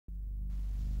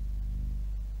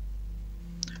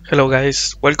Hello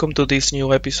guys, welcome to this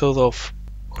new episode of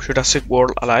Jurassic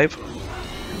World Alive.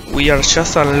 We are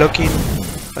just unlocking,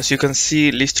 as you can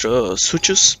see,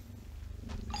 LYSTROSUCHUS.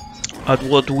 And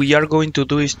what we are going to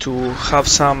do is to have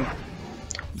some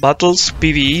battles,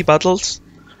 PVE battles,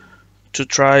 to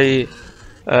try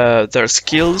their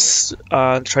skills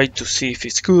and try to see if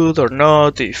it's good or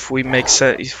not, if we make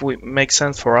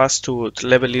sense for us to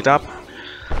level it up.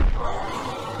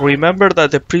 Remember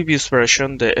that the previous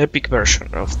version, the epic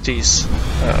version of this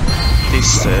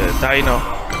dino,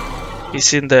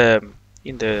 is in the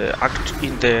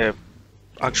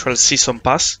actual season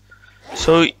pass,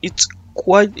 so it's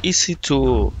quite easy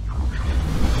to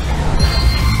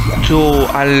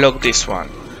unlock this one.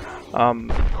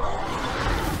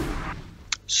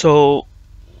 So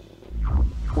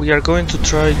we are going to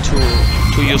try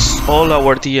to use all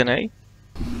our DNA.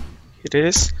 It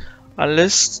is. And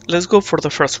let's go for the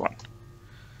first one.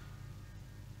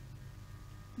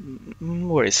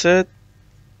 Where is it?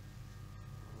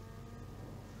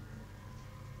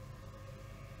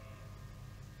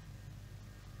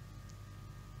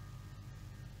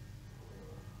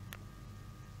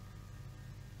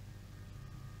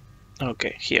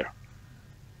 Okay, here.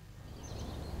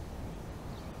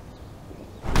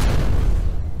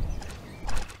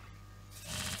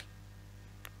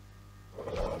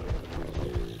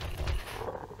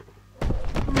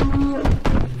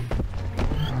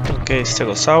 Okay,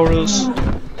 Stegosaurus.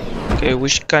 Okay, we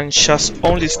can just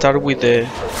only start with the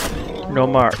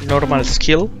normal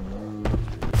skill.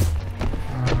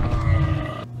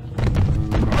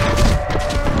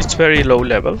 It's very low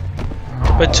level,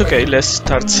 but it's okay, let's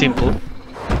start simple.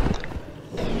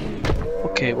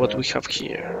 Okay, what we have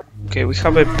here? Okay, we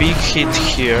have a big hit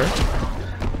here,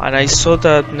 and I saw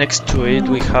that next to it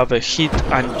we have a hit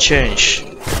and change,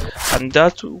 and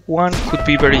that one could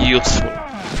be very useful.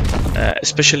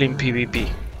 Especially in PvP.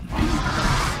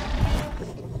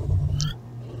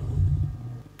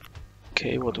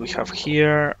 Okay, what we have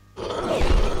here?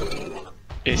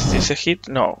 Is this a hit?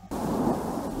 No.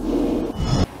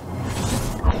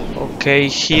 Okay,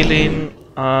 healing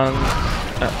and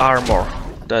armor.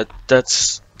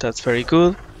 That's very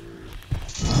good.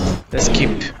 Let's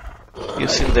keep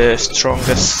using the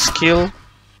strongest skill.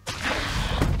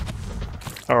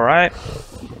 All right.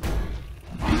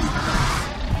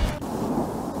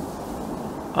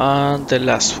 And the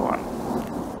last one.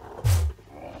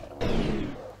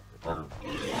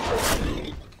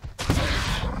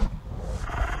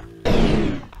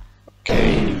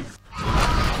 Okay.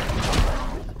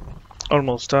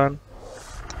 Almost done.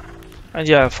 And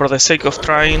yeah, for the sake of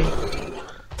trying,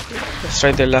 let's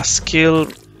try the last skill.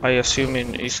 I assume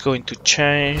it's going to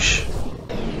change.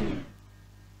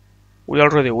 We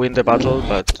already win the battle,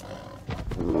 but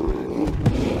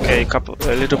okay,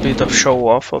 a little bit of show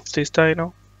off of this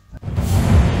dino.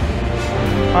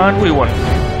 And we won.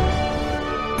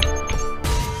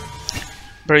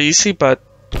 Very easy, but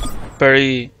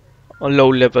very low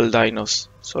level dinos.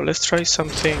 So let's try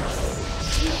something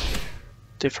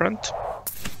different.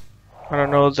 I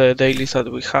don't know the dailies that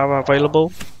we have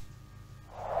available.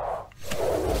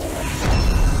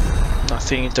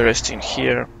 Nothing interesting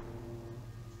here.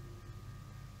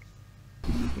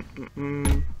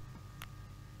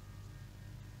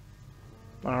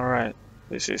 Alright,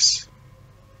 this is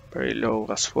very low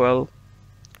as well.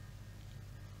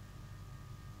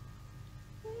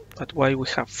 But why we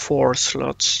have 4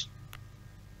 slots?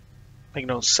 Make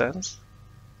no sense.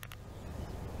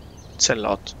 It's a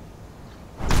lot.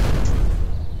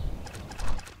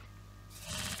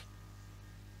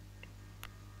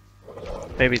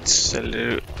 Maybe it's a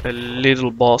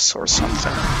little boss or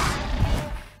something.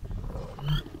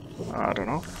 I don't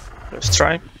know. Let's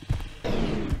try.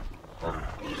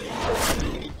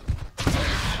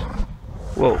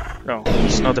 Whoa, no,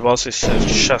 it's not the boss, it's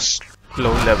just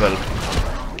low level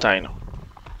dino.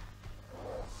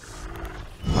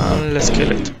 And let's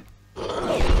kill it.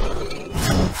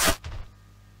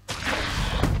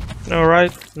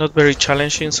 Alright, not very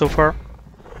challenging so far.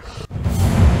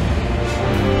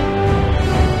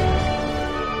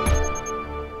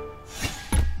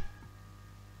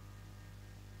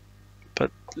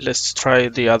 But let's try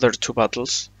the other 2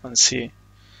 battles and see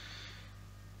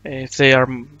if they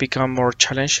become more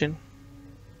challenging.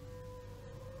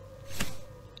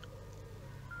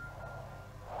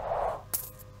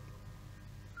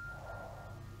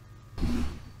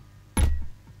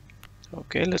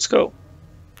 Okay, let's go.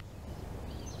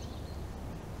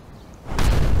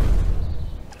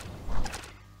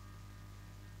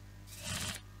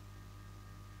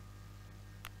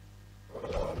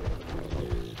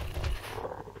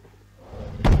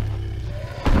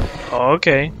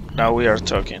 Okay, Now we are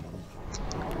talking.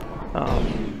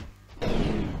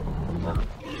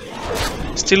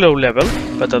 Still low level,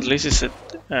 but at least it's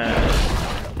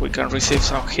we can receive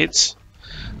some hits.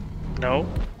 No,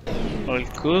 all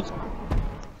good.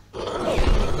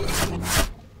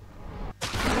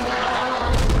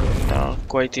 No,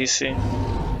 quite easy.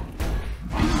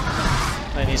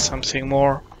 I need something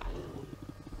more.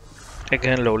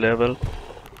 Again, low level.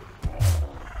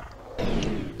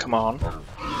 Come on.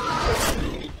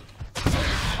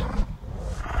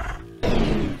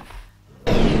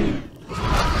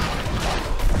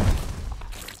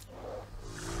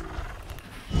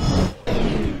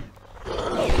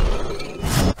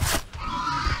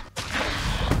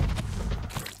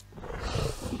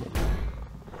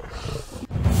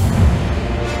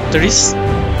 There is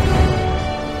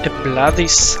a bloody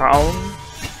sound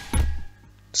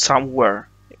somewhere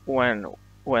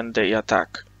when they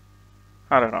attack.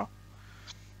 I don't know.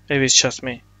 Maybe it's just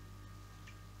me.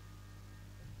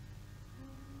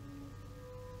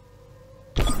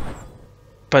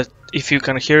 But if you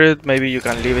can hear it, maybe you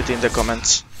can leave it in the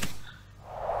comments.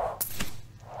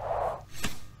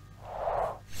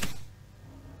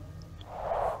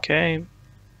 Okay.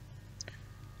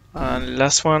 And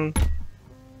last one.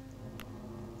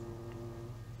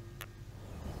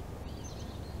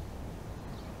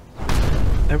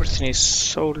 Everything is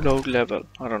so low level.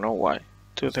 I don't know why.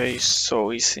 Today is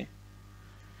so easy.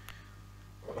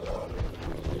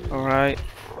 Alright.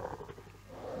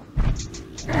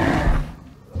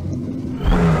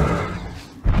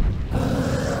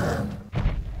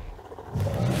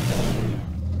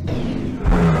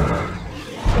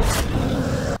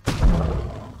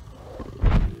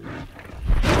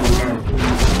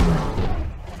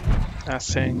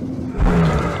 Nothing.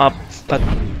 Up, but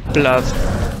blood.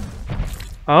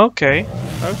 Okay,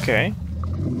 okay.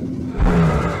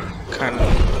 Can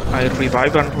I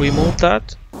revive and remove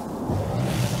that?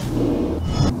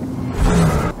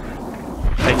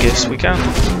 I guess we can.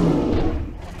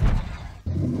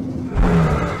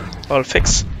 All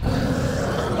fixed.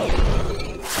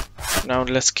 Now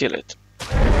let's kill it.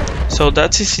 So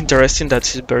that is interesting, that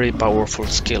is a very powerful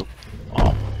skill.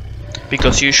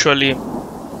 Because usually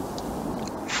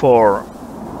for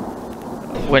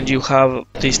when you have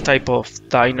this type of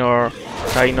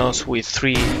dinos with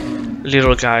 3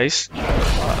 little guys,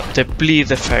 the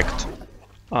bleed effect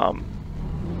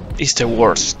is the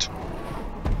worst.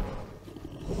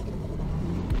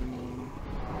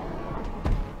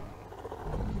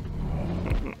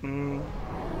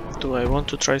 Do I want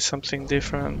to try something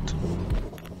different?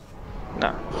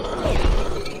 Nah.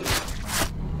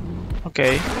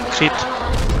 Okay, crit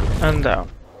and down.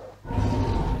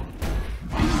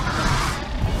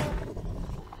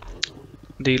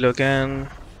 Deal again.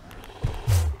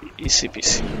 Easy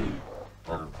peasy.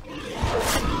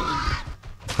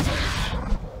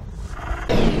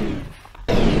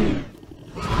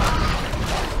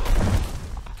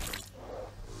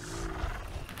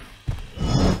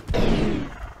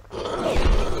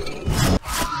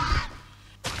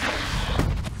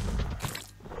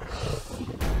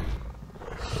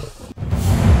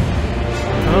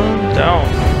 Down.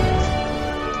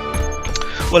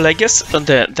 Well, I guess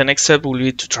the next step will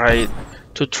be to try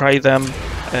them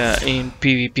in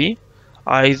PvP.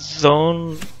 I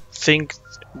don't think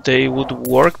they would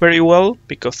work very well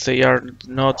because they are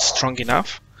not strong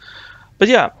enough. But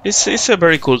yeah, it's a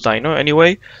very cool dino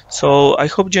anyway. So I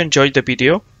hope you enjoyed the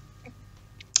video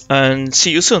and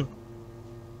see you soon.